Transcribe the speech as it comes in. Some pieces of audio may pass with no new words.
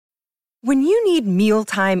When you need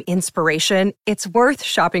mealtime inspiration, it's worth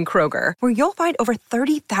shopping Kroger, where you'll find over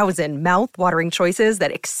 30,000 mouth-watering choices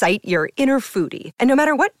that excite your inner foodie. And no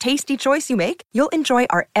matter what tasty choice you make, you'll enjoy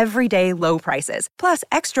our everyday low prices, plus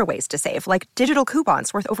extra ways to save, like digital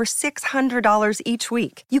coupons worth over $600 each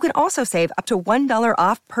week. You can also save up to $1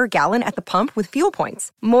 off per gallon at the pump with fuel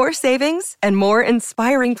points. More savings and more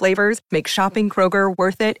inspiring flavors make shopping Kroger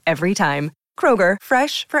worth it every time. Kroger,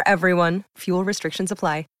 fresh for everyone. Fuel restrictions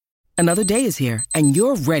apply. Another day is here, and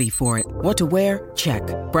you're ready for it. What to wear? Check.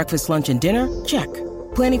 Breakfast, lunch, and dinner? Check.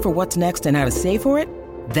 Planning for what's next and how to save for it?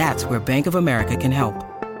 That's where Bank of America can help.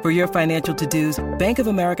 For your financial to-dos, Bank of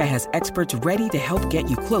America has experts ready to help get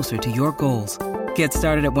you closer to your goals. Get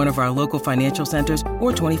started at one of our local financial centers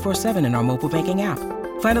or 24/7 in our mobile banking app.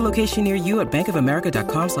 Find a location near you at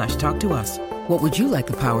bankofamerica.com/talktous. What would you like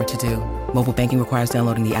the power to do? Mobile banking requires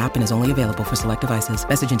downloading the app and is only available for select devices.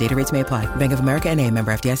 Message and data rates may apply. Bank of America N.A.,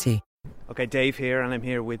 member FDIC. Okay, Dave here, and I'm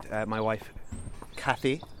here with my wife,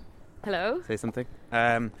 Kathy. Hello. Say something.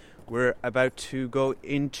 We're about to go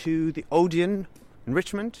into the Odeon in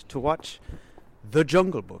Richmond to watch The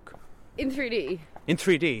Jungle Book. In 3D. In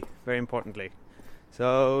 3D, very importantly.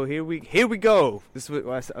 So here we go. This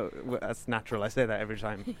was that's natural. I say that every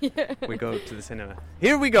time we go to the cinema.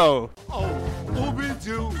 Here we go. Oh,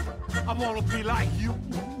 Ooby-Doo, I wanna be like you.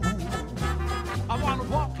 I wanna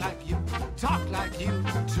walk like you, talk like you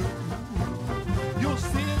too. You'll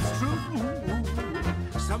see it's true.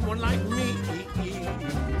 Someone like me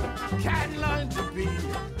can learn to be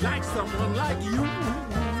like someone like you.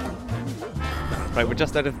 Right, we're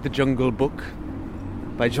just out of The Jungle Book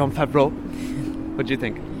by Jon Favreau. What do you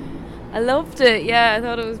think? I loved it, yeah, I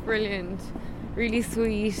thought it was brilliant. Really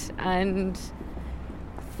sweet and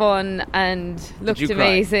fun and looked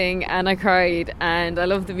amazing, and I cried, and I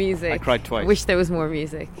love the music. I cried twice. I wish there was more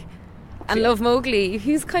music. And love Mowgli.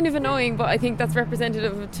 He's kind of annoying, but I think that's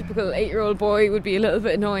representative of a typical 8-year-old boy would be a little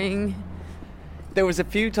bit annoying. There was a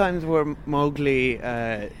few times where Mowgli,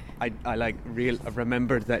 I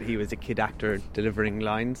remembered that he was a kid actor delivering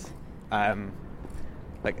lines.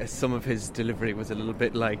 Some of his delivery was a little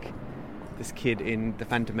bit like this kid in The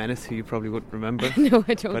Phantom Menace, who you probably wouldn't remember. No,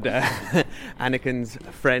 I don't. But Anakin's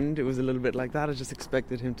friend, it was a little bit like that. I just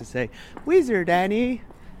expected him to say, "Wizard Annie,"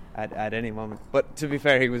 at any moment. But to be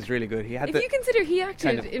fair, he was really good. He had. If you consider he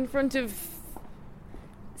acted in front of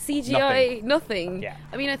CGI, nothing. Yeah.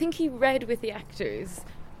 I mean, I think he read with the actors.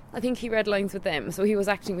 I think he read lines with them, so he was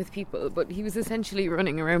acting with people, but he was essentially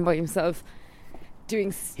running around by himself,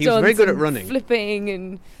 doing stunts. He was very good at running. Flipping,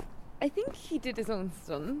 and I think he did his own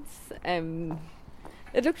stunts.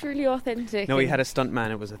 It looked really authentic. No, he had a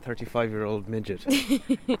stuntman. It was a 35-year-old midget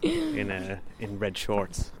in red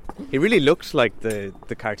shorts. He really looked like the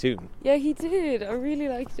cartoon. Yeah, he did. I really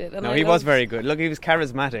liked it. And he was very good. Look, he was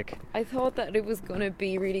charismatic. I thought that it was going to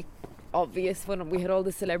be really obvious when we had all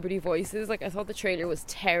the celebrity voices. Like, I thought the trailer was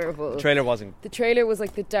terrible. The trailer wasn't. The trailer was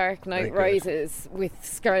like The Dark Knight Rises with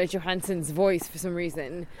Scarlett Johansson's voice for some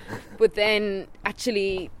reason. But then,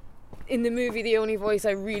 actually, in the movie, the only voice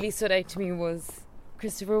I really stood out to me was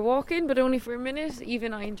Christopher Walken, but only for a minute.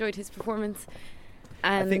 Even I enjoyed his performance.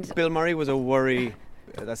 And I think Bill Murray was a worry.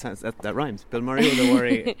 That rhymes. Bill Murray was a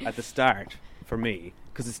worry at the start for me,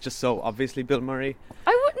 because it's just so obviously Bill Murray.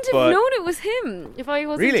 I wouldn't have known it was him if I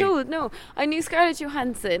wasn't really? told. No, I knew Scarlett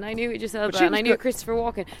Johansson, I knew Idris Elba, and I knew Christopher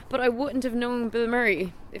Walken, but I wouldn't have known Bill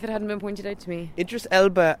Murray if it hadn't been pointed out to me. Idris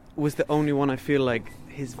Elba was the only one I feel like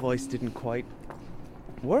his voice didn't quite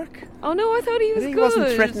work. Oh no, I thought he was good. He wasn't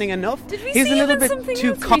threatening enough. Did we He's see a little him in bit too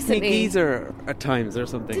else Cockney recently? geezer at times or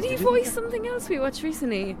something. Did he voice something else we watched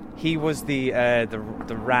recently? He was the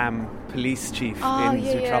Ram police chief in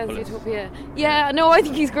Zootropolis. Zootopia. Yeah, no, I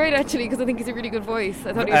think he's great actually, because I think he's a really good voice.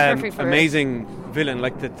 I thought he was perfect for amazing villain.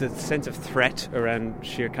 Like the sense of threat around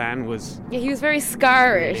Shere Khan was. Yeah, he was very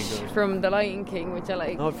Scarish really from The Lion King, which I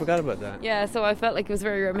like. Oh, I forgot about that. Yeah, so I felt like it was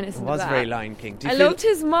very reminiscent of that. It was very Lion King. I loved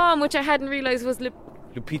his mom, which I hadn't realised was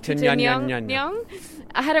Lupita Nyong'o.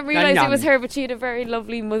 I hadn't realised it was her, but she had a very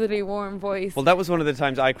lovely, motherly, warm voice. Well, that was one of the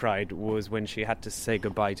times I cried, was when she had to say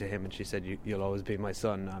goodbye to him and she said, "You'll always be my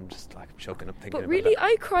son." I'm just like choking up thinking about that. But really,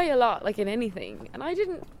 I cry a lot, like in anything, and I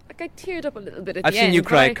didn't. Like, I teared up a little bit at I've the end. seen you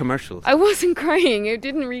cry at commercials. I wasn't crying. It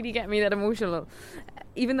didn't really get me that emotional,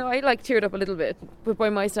 even though I teared up a little bit. But by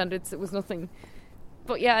my standards, it was nothing.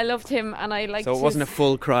 But yeah, I loved him, and I liked. So it wasn't a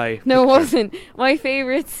full cry. No, it wasn't. My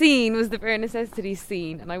favourite scene was the Bare Necessities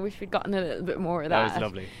scene, and I wish we'd gotten a little bit more of that. That was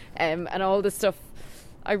lovely. And all the stuff.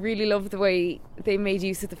 I really loved the way they made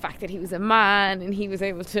use of the fact that he was a man and he was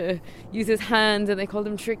able to use his hands, and they called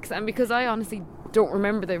him tricks. And because I honestly don't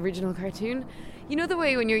remember the original cartoon, You know the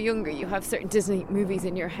way when you're younger you have certain Disney movies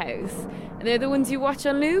in your house and they're the ones you watch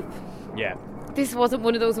on loop? Yeah. This wasn't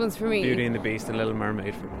one of those ones for me. Beauty and the Beast and Little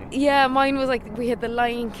Mermaid for me. Yeah, mine was like we had The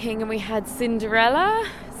Lion King and we had Cinderella.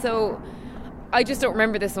 So I just don't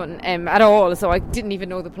remember this one at all. So I didn't even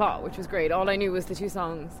know the plot, which was great. All I knew was the 2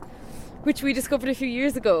 songs, which we discovered a few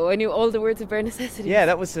years ago. I knew all the words of Bare Necessities. Yeah,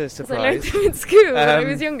 that was a So I learned surprise. them in school when I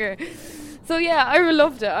was younger. So yeah, I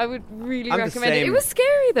loved it. I would really I'm the recommend it. It same. was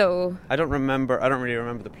scary though. I don't really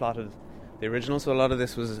remember the plot of the original, so a lot of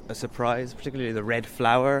this was a surprise, particularly the red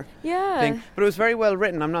flower Yeah. thing. But it was very well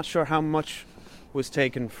written. I'm not sure how much was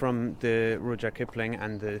taken from the Rudyard Kipling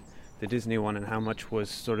and the Disney one and how much was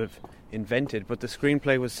sort of invented. But the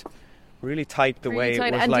screenplay was really tight, the Really way tight.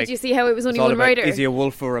 it was And like... did you see how it was only it's all one about, writer? is he a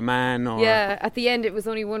wolf or a man? Or Yeah, at the end it was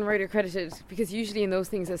only one writer credited because usually in those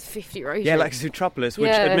things there's 50 writers. Yeah, like Zootropolis, which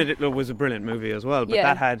Yeah. admittedly was a brilliant movie as well, but Yeah.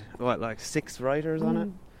 that had, like 6 writers on it?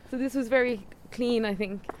 So this was very clean, I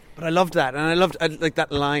think. But I loved that, and I loved like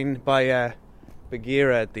that line by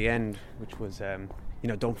Bagheera at the end, which was,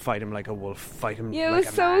 don't fight him like a wolf, fight him Yeah, it like was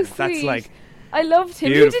a so man. sweet. That's like I loved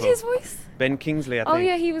him. beautiful. Who did his voice? Ben Kingsley, I Oh think.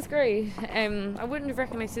 yeah, he was great. I wouldn't have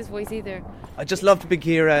recognised his voice either. I just loved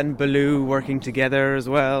Bagheera and Baloo working together as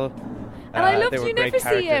well. And I loved they were you great never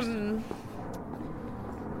see characters.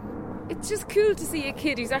 it's just cool to see a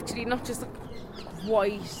kid who's actually not just a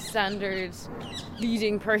white standard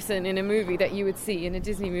leading person in a movie that you would see in a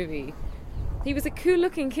Disney movie. He was a cool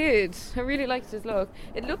looking kid. I really liked his look.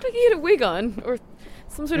 It looked like he had a wig on or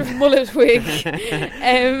some sort of mullet wig.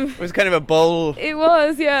 It was kind of a bowl, It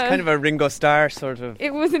was, yeah. kind of a Ringo Starr sort of.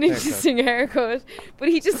 It was an interesting haircut, but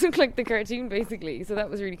he just looked like the cartoon basically, so that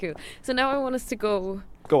was really cool. So now I want us to go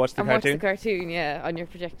Go watch the and cartoon. watch the cartoon, yeah, on your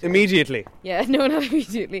projector. Immediately. Yeah, no, not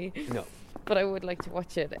immediately. No. But I would like to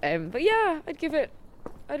watch it. But yeah,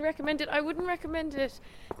 I'd recommend it. I wouldn't recommend it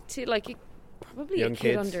to probably Young a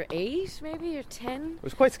kid kids. under 8, maybe, or 10. It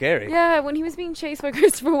was quite scary. Yeah, when he was being chased by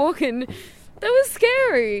Christopher Walken, that was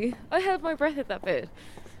scary. I held my breath at that bit.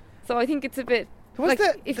 So I think it's a bit Was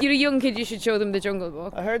if you're a young kid, you should show them the Jungle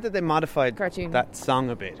Book. I heard that they modified Cartoon. that song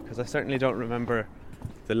a bit, because I certainly don't remember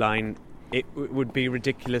the line, it would be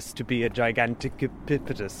ridiculous to be a gigantic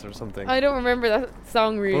hippopotamus or something. I don't remember that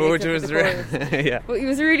song really. Which except was for the chorus. yeah. But it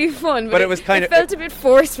was really fun. But it was kind of- It felt a bit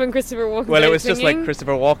forced when Christopher Walken Well, it started was just like singing.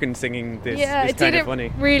 Christopher Walken singing this. Yeah, it's it kind didn't of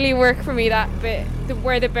funny. really work for me, that bit.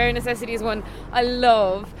 Where the Bare Necessities one, I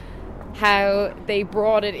love how they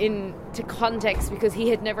brought it into context because he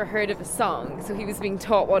had never heard of a song, so he was being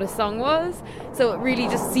taught what a song was. So it really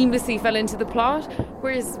just seamlessly fell into the plot.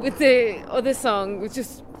 Whereas with the other song, it was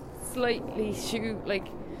just slightly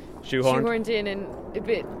shoehorned in and a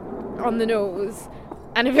bit on the nose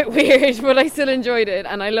and a bit weird, but I still enjoyed it,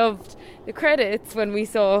 and I loved the credits when we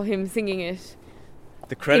saw him singing it.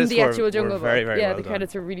 The credits in the were, actual Jungle were very, Book. very yeah, well the done.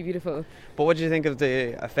 credits were really beautiful. But what do you think of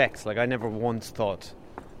the effects? Like, I never once thought,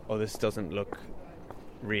 oh, this doesn't look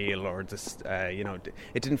real, or this,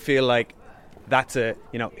 it didn't feel like that's a,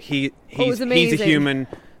 he's a amazing. human.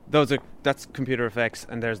 That's computer effects,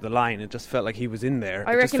 and there's the line. It just felt like he was in there.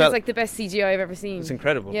 I reckon it's like the best CGI I've ever seen. It's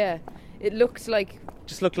incredible. Yeah, it looked like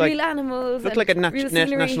Just looked like real animals. looked and like a real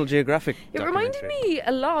scenery. National Geographic. It reminded documentary. me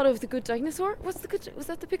a lot of The Good Dinosaur. Was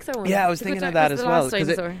that the Pixar one? Yeah, I was The thinking Good of that was as the well, Last because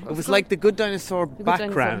Dinosaur. it What was it like called? the Good Dinosaur Good Dinosaur.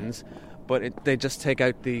 backgrounds, but they just take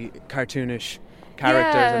out the cartoonish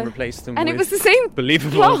characters Yeah. and replace them And with it was the same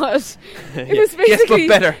believable plot. It Yeah. was Yes, but basically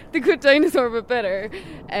better. The Good Dinosaur, but better.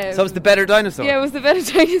 So it was the better dinosaur. Yeah, it was the better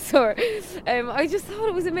dinosaur. I just thought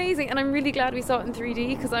it was amazing, and I'm really glad we saw it in 3D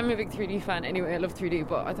because I'm a big 3D fan anyway. I love 3D,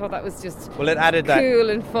 but I thought that was just Well, it added that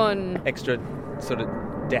cool and fun. extra sort of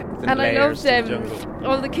depth and And I layers loved to the jungle.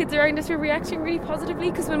 all the kids around us were reacting really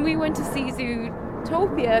positively because when we went to see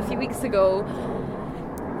Zootopia a few weeks ago,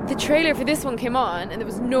 the trailer for this one came on and there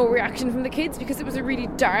was no reaction from the kids because it was a really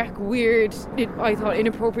dark, weird, I thought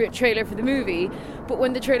inappropriate trailer for the movie. But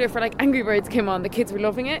when the trailer for Angry Birds came on, the kids were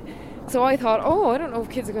loving it. So I thought, I don't know if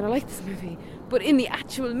kids are going to like this movie. But in the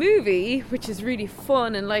actual movie, which is really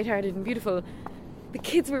fun and lighthearted and beautiful, the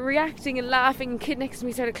kids were reacting and laughing. A kid next to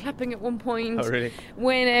me started clapping at one point. Oh, really?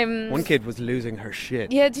 When One kid was losing her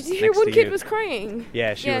shit. yeah, did you hear next one to kid you. was crying?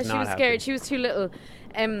 Yeah, she was not scared. happy. She was too little.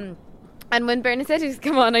 And when Bernadette's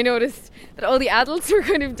come on, I noticed that all the adults were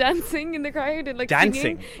kind of dancing in the crowd and Dancing?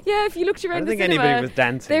 singing. Yeah, if you looked around I don't the think cinema, anybody was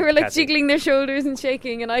dancing, they were Cassie. jiggling their shoulders and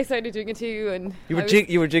shaking, and I started doing it too. And You were I was-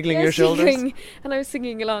 you were jiggling yeah, your shoulders. jiggling, and I was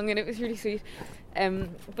singing along, and it was really sweet.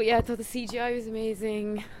 But yeah, I thought the CGI was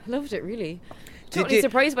amazing. Loved it really. Totally you-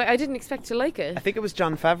 surprised by it. I didn't expect to like it. I think it was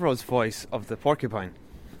Jon Favreau's voice of the porcupine.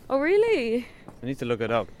 Oh, really? I need to look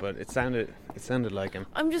it up, but it sounded like him.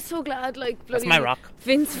 I'm just so glad, like, That's bloody my rock.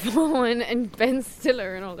 Vince Vaughn and Ben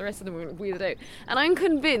Stiller and all the rest of them were wheeled out. And I'm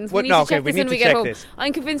convinced, What? we need No, to okay, check we this need when to we get check home. this.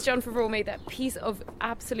 I'm convinced Jon Favreau made that piece of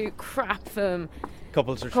absolute crap film,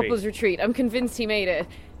 Couples Retreat. I'm convinced he made it.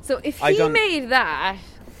 So if I he don't- made that,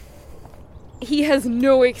 he has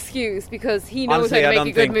no excuse because he knows Honestly, how I to don't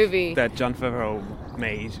make a good think movie. that Jon Favreau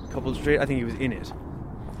made Couples Retreat. I think he was in it.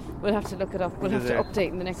 We'll have to look it up. We'll have to There's update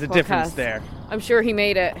in the next there's podcast. a difference there. I'm sure he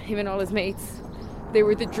made it, him and all his mates. They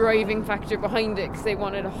were the driving factor behind it because they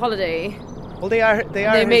wanted a holiday. Well, they are.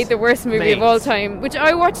 They made the worst movie of all mates. time, which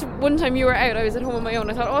I watched one time you were out. I was at home on my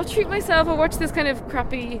own. I thought, I'll treat myself. I'll watch this kind of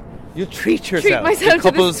crappy... You treat yourself. Treat myself The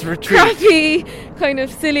to Couples this Retreat. crappy, kind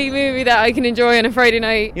of silly movie that I can enjoy on a Friday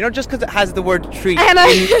night. You know, just because it has the word treat And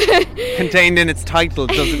I contained in its title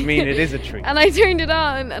doesn't mean it is a treat. and I turned it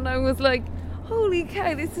on and I was like, holy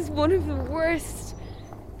cow, this is one of the worst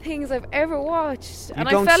things I've ever watched. And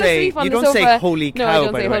don't I fell say- asleep on you the don't sofa. say holy No, I cow,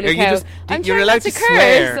 don't by say the way. holy You cow. just- I'm you're trying allowed not to curse.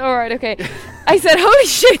 swear. Alright, okay. I said, holy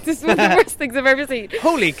shit, this is one of the worst things I've ever seen.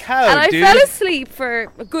 Holy cow, And I dude. fell asleep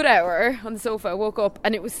for a good hour on the sofa. I woke up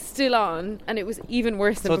and it was still on, and it was even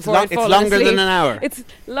worse than So it's before. I'd it's fallen longer asleep. than an hour. It's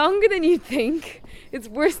longer than you think. It's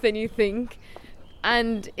worse than you think,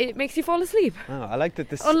 and it makes you fall asleep. Oh, I like that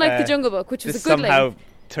this. Unlike The Jungle Book, which was this a good somehow length.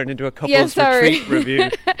 turned into a Yeah, Couples sorry. Retreat review.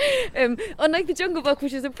 Unlike The Jungle Book,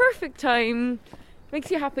 which is a perfect time, makes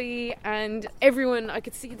you happy, and everyone, I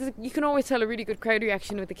could see, you can always tell a really good crowd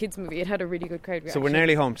reaction with the kids movie. It had a really good crowd reaction. So we're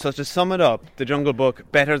nearly home. So to sum it up, The Jungle Book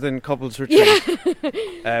better than Couples Retreat.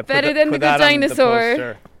 Yeah. Better than The Good that on the Dinosaur.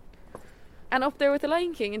 poster. And up there with The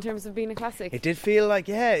Lion King in terms of being a classic. It did feel like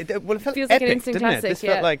it felt Feels like epic, an instant didn't classic, it? This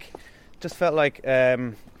yeah. felt like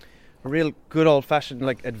a real good old fashioned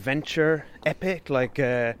like adventure epic, like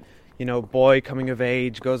boy coming of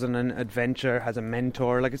age goes on an adventure, has a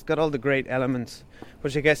mentor, like it's got all the great elements,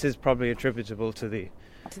 which I guess is probably attributable to the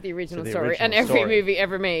original the story original and every story. movie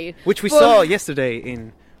ever made. which we But- saw yesterday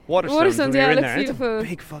in Waterstones when Waterstones, we yeah, were it in looks there. It's a beautiful.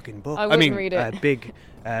 big fucking book. I wouldn't read it. A big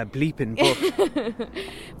bleeping book.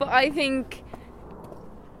 But I think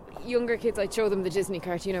younger kids, I'd show them the Disney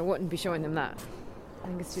cartoon. I wouldn't be showing them that. I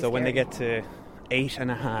think it's too So when they scary. get to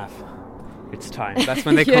 8.5, it's time. That's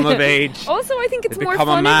when they come of age. Also, I think it's They more become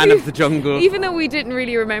fun a man if you- of the jungle. Even though we didn't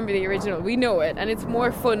really remember the original, we know it, and it's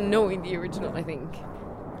more fun knowing the original, I think.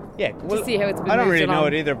 Yeah, well, see how it's been I don't moved really know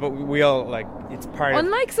along. it either, but we all it's part of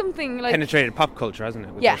Unlike something like penetrated pop culture, hasn't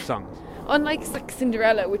it? With Yeah. those songs. Unlike like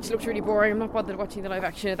Cinderella, which looked really boring, I'm not bothered watching the live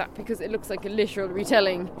action of that because it looks like a literal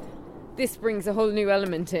retelling. This brings a whole new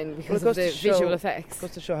element in because of the visual effects.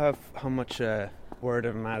 Goes to show how much word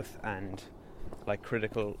of mouth and like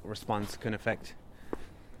critical response can affect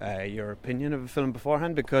your opinion of a film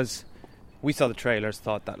beforehand. Because we saw the trailers,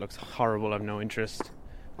 thought that looks horrible, I've no interest,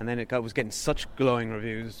 and then it was getting such glowing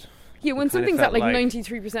reviews. Yeah, when It kinda something's at felt like like-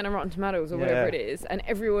 93% on Rotten Tomatoes or whatever Yeah. it is, and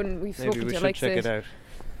everyone we've Maybe spoken we to should likes check it out.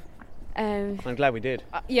 Um, I'm glad we did.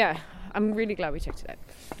 yeah, I'm really glad we checked it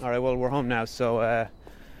All right, well, we're home now, so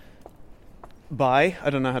bye. I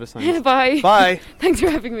don't know how to sign out. off. Bye. Bye. Thanks for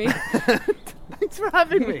having me. Thanks for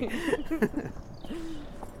having me.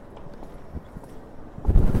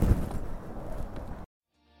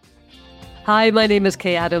 Hi, my name is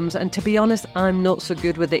Kay Adams, and to be honest, I'm not so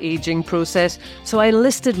good with the ageing process, so I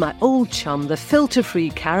enlisted my old chum, the filter-free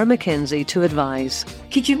Cara McKenzie, to advise.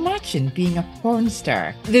 Could you imagine being a porn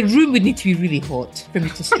star? The room would need to be really hot for me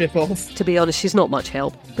to strip off. To be honest, she's not much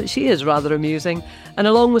help, but she is rather amusing. And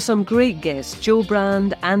along with some great guests, Joe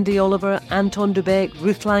Brand, Andy Oliver, Anton Dubeck,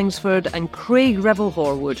 Ruth Langsford and Craig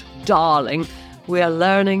Revel-Horwood, darling, we are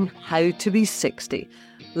learning how to be 60.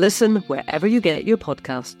 Listen wherever you get your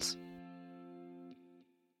podcasts.